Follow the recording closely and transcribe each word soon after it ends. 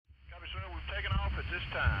this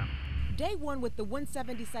time. Day one with the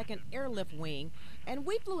 172nd Airlift Wing, and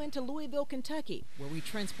we flew into Louisville, Kentucky, where we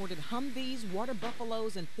transported Humvees, water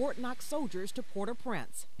buffaloes, and Fort Knox soldiers to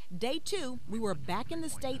Port-au-Prince. Day two, we were back in the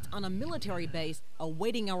States on a military base,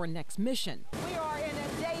 awaiting our next mission. We are in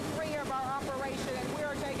day three of our operation, and we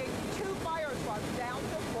are taking 2 fire trucks down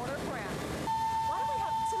to Port-au-Prince. Why do we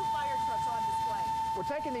have 2 fire trucks on display? We're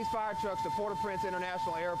taking these fire trucks to Port-au-Prince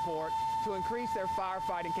International Airport to increase their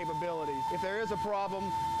firefighting capabilities. If there is a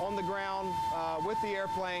problem on the ground with the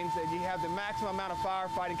airplanes, you have the maximum amount of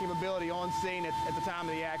firefighting capability on scene at the time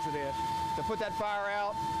of the accident. To put that fire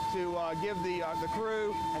out, to give the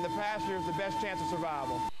crew and the passengers the best chance of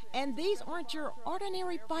survival. And these aren't your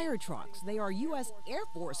ordinary fire trucks. They are U.S. Air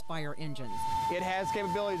Force fire engines. It has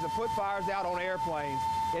capabilities to put fires out on airplanes.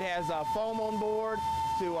 It has foam on board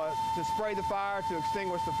to spray the fire, to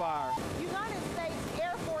extinguish the fire. United States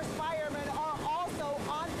Air Force firemen are also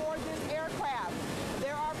on board this aircraft.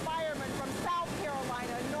 There are firemen from South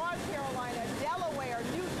Carolina, North Carolina, Delaware,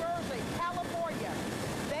 New Jersey, California.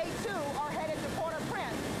 They too are headed to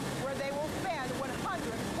Port-au-Prince, where they will spend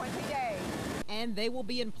 120 days. And they will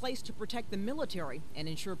be in place to protect the military and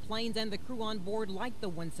ensure planes and the crew on board, like the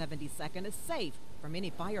 172nd, is safe from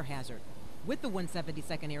any fire hazard. With the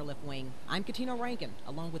 172nd Airlift Wing, I'm Katina Rankin,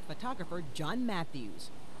 along with photographer John Matthews,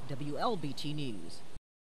 WLBT News.